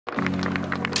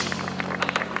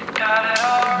Got it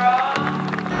all wrong.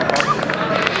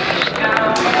 Just got it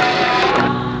all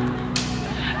wrong.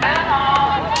 And all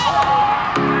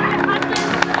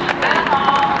and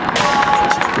all.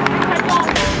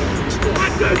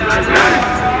 Got it all wrong.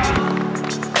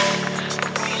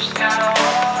 We just got it all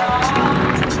wrong.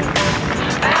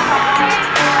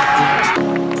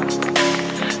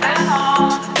 And all.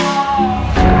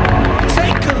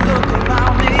 Take a look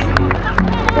around me,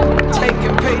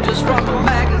 taking pages from a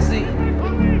magazine,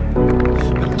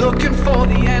 been looking for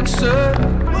the answer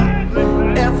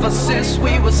ever since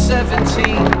we were 17.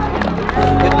 You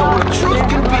know the truth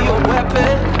can be a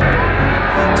weapon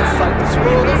to fight this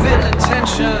world of ill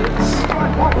intentions.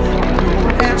 No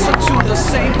answer to the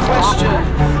same question.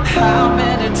 How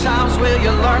many times will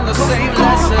you learn the same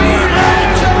lesson?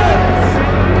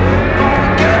 Gonna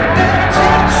get their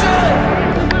attention.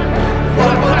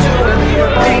 What we're doing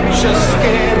here ain't just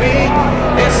scary,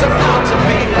 it's about to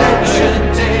be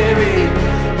legendary.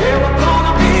 Yeah, we're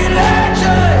gonna be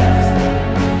legends.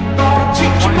 Gonna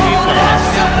teach them all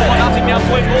lessons.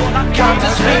 Got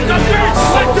this feeling in our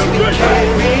souls we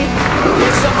carry.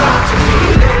 It's about to be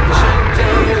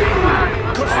legendary.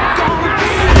 'Cause we're gonna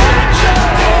be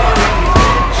legendary.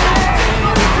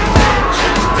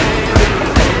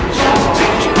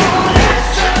 Teach them all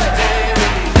lessons.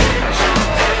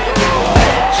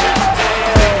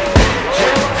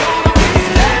 Yeah, we're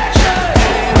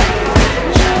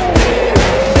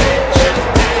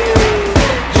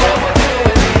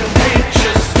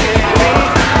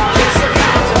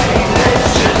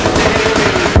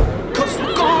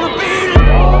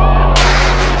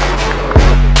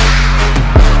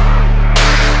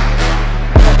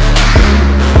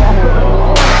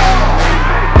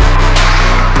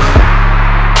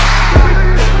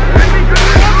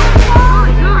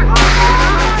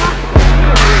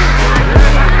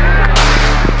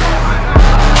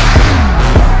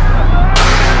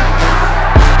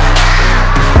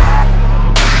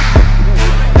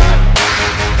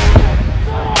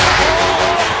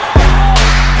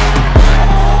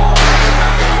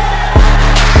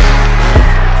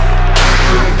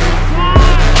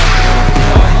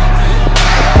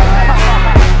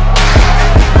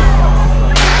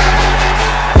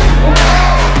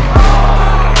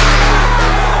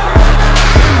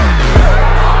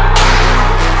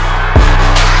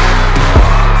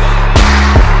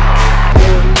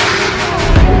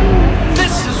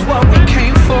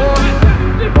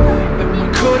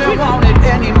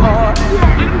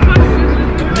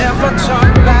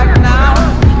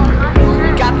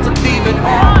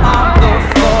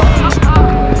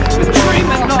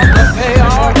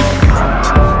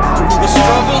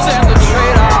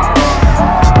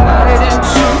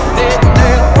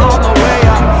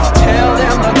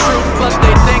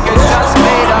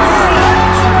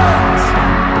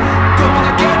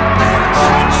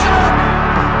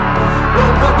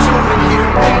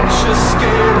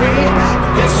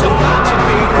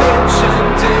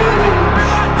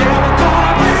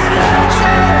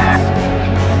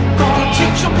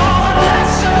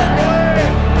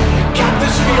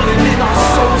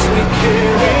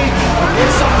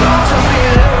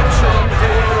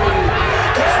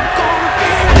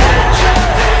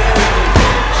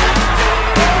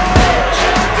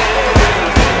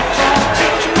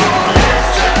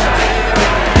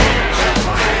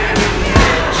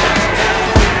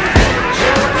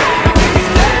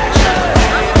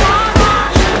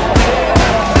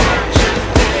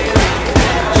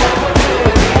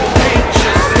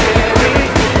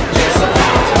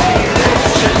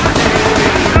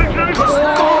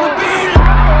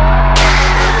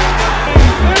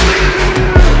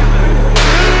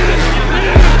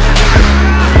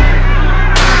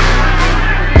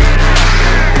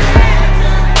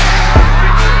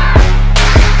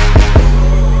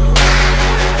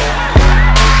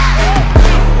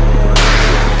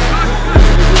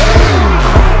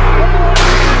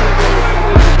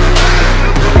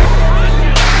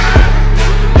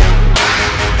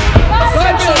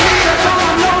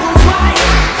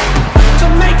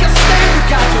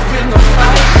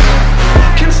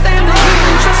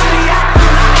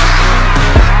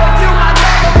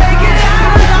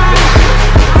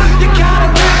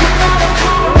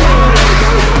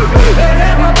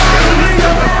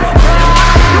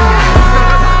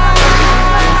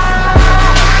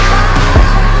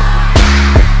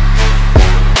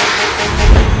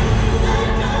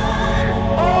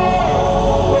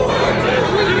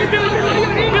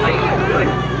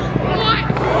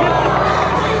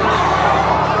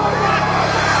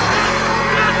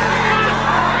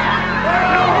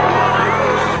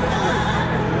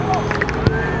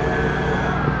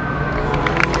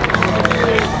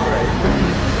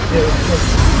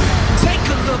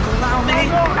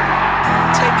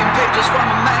pages from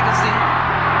a magazine,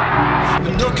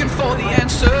 been looking for the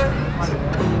answer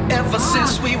ever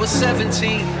since we were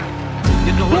 17.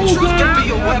 You know the truth can be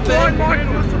a weapon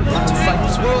to fight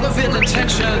this world of ill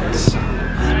intentions.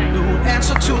 No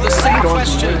answer to the same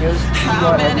question.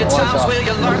 How many times will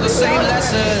you learn the same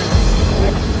lesson?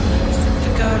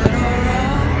 You got it all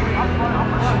wrong.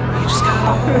 You just gotta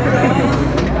hold on.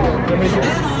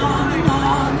 And on and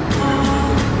on and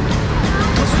on.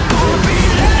 'Cause we're gonna be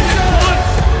legends,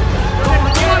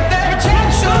 gonna get their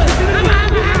attention.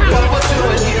 What we're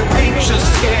doing here ain't just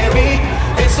scary,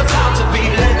 it's about to be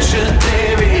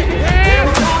legendary. Yeah,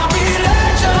 we're gonna be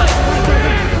legends,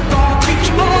 gonna teach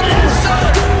more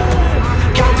lessons.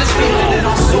 Got this feeling in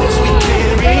our souls we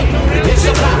carry, it's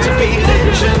about to be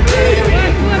legendary.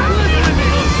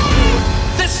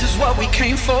 This is what we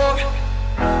came for,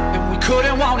 and we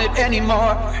couldn't want it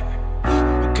anymore.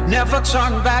 We could never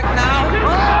turn back now,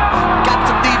 got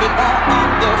to leave it all on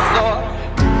the floor.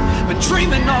 Been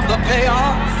dreaming of the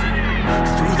payoff,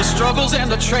 through the struggles and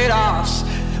the trade-offs,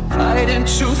 fighting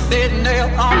tooth and nail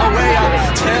on the way up.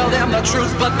 Tell them the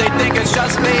truth, but they think it's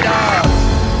just made up.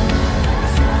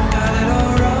 Got it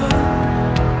all wrong,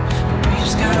 we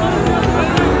just gotta hold on.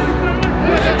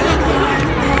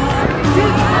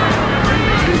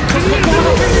 'Cause we're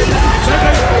gonna be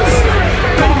legends,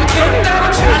 gonna get that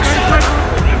attention.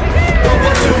 What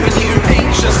we're doing here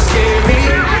ain't just scary,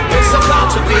 it's about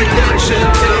to be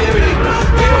legendary.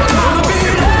 Yeah, we're gonna be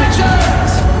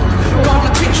legends,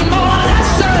 gonna teach them all a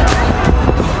lesson.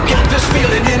 Got this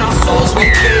feeling in our souls we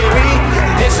carry,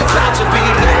 it's about to be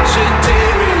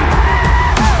legendary.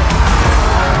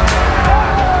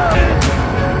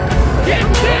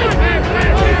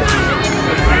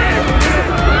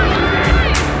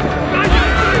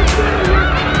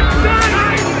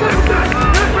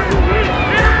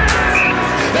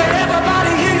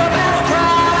 Everybody hear your battle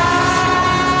cry.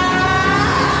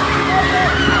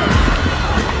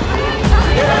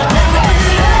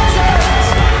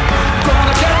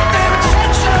 Gonna get their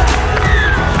attention.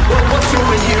 What we're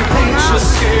doing here ain't just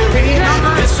scary,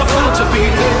 it's about to be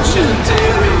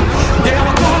legendary. Yeah,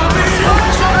 we're gonna be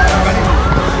legends,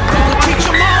 gonna teach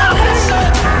them all a lesson.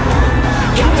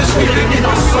 Got this feeling in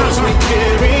our souls we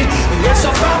carry, it's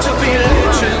about to be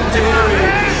legendary.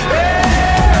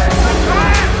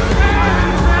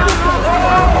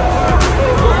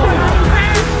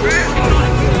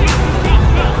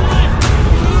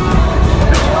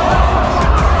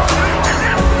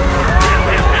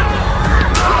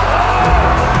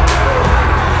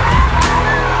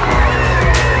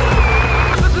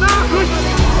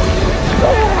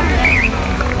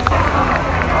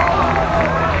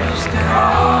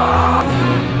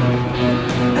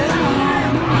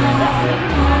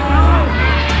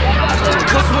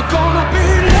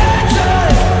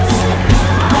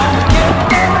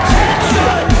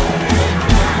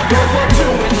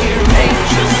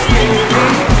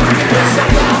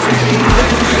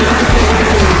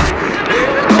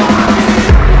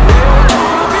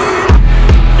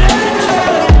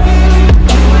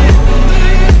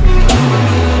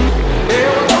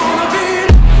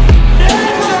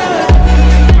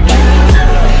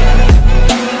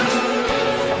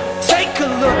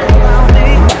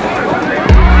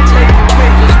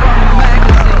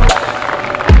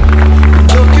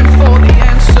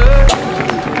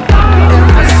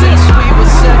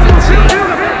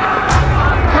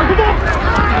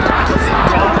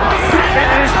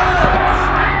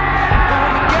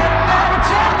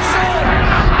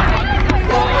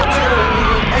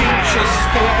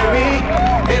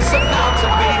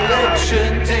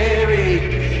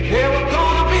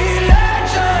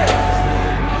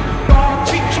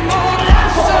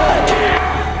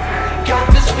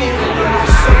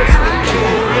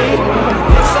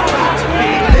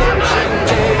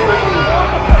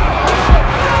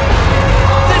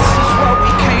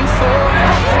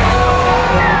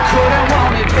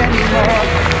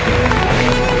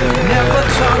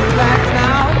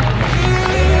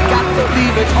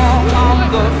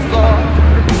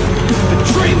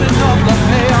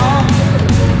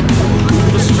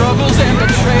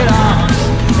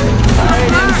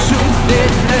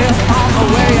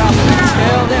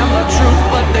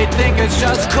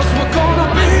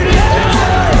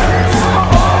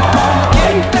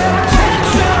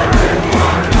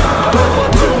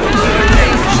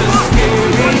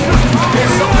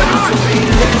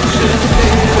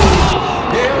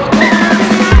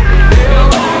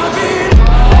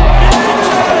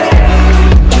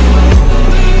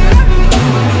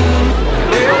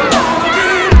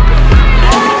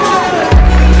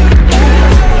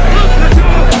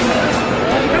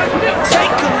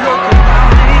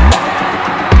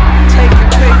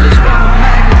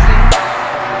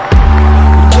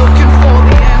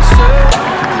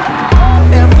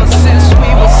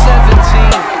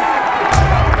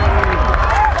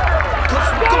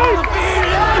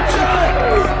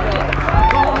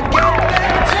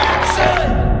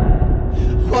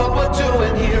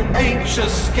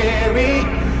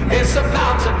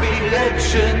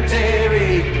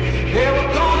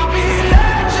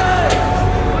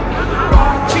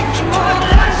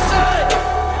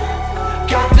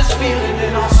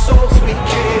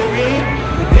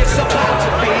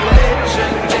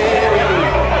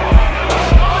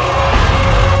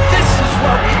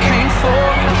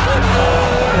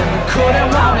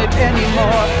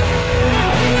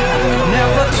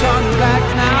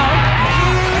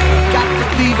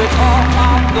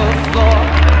 the floor,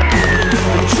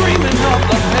 dreaming of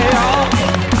the payoff,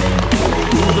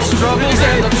 the struggles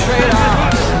and the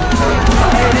trade-offs.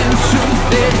 Hiding truth,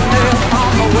 they live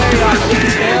on the way. I can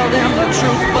tell them the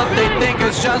truth, but they think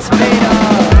it's just made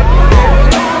up. We're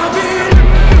gonna be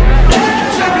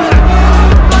legends.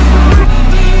 We're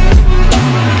gonna be legends.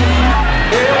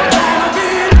 We're gonna be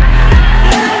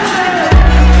legends.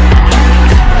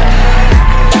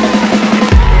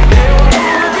 We're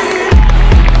gonna be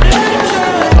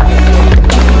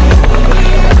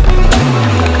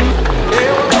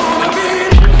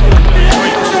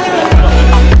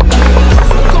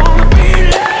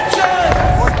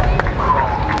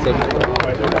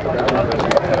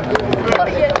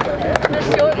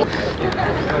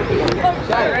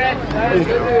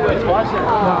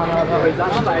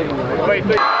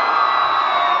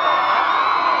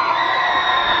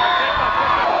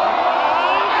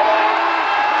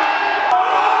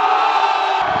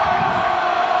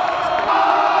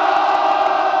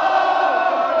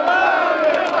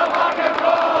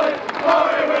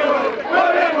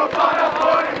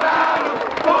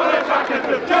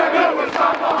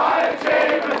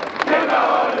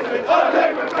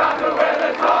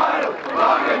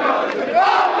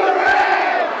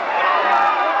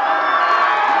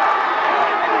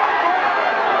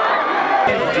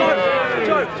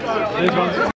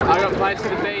I got plans for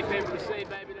the day, paper to see.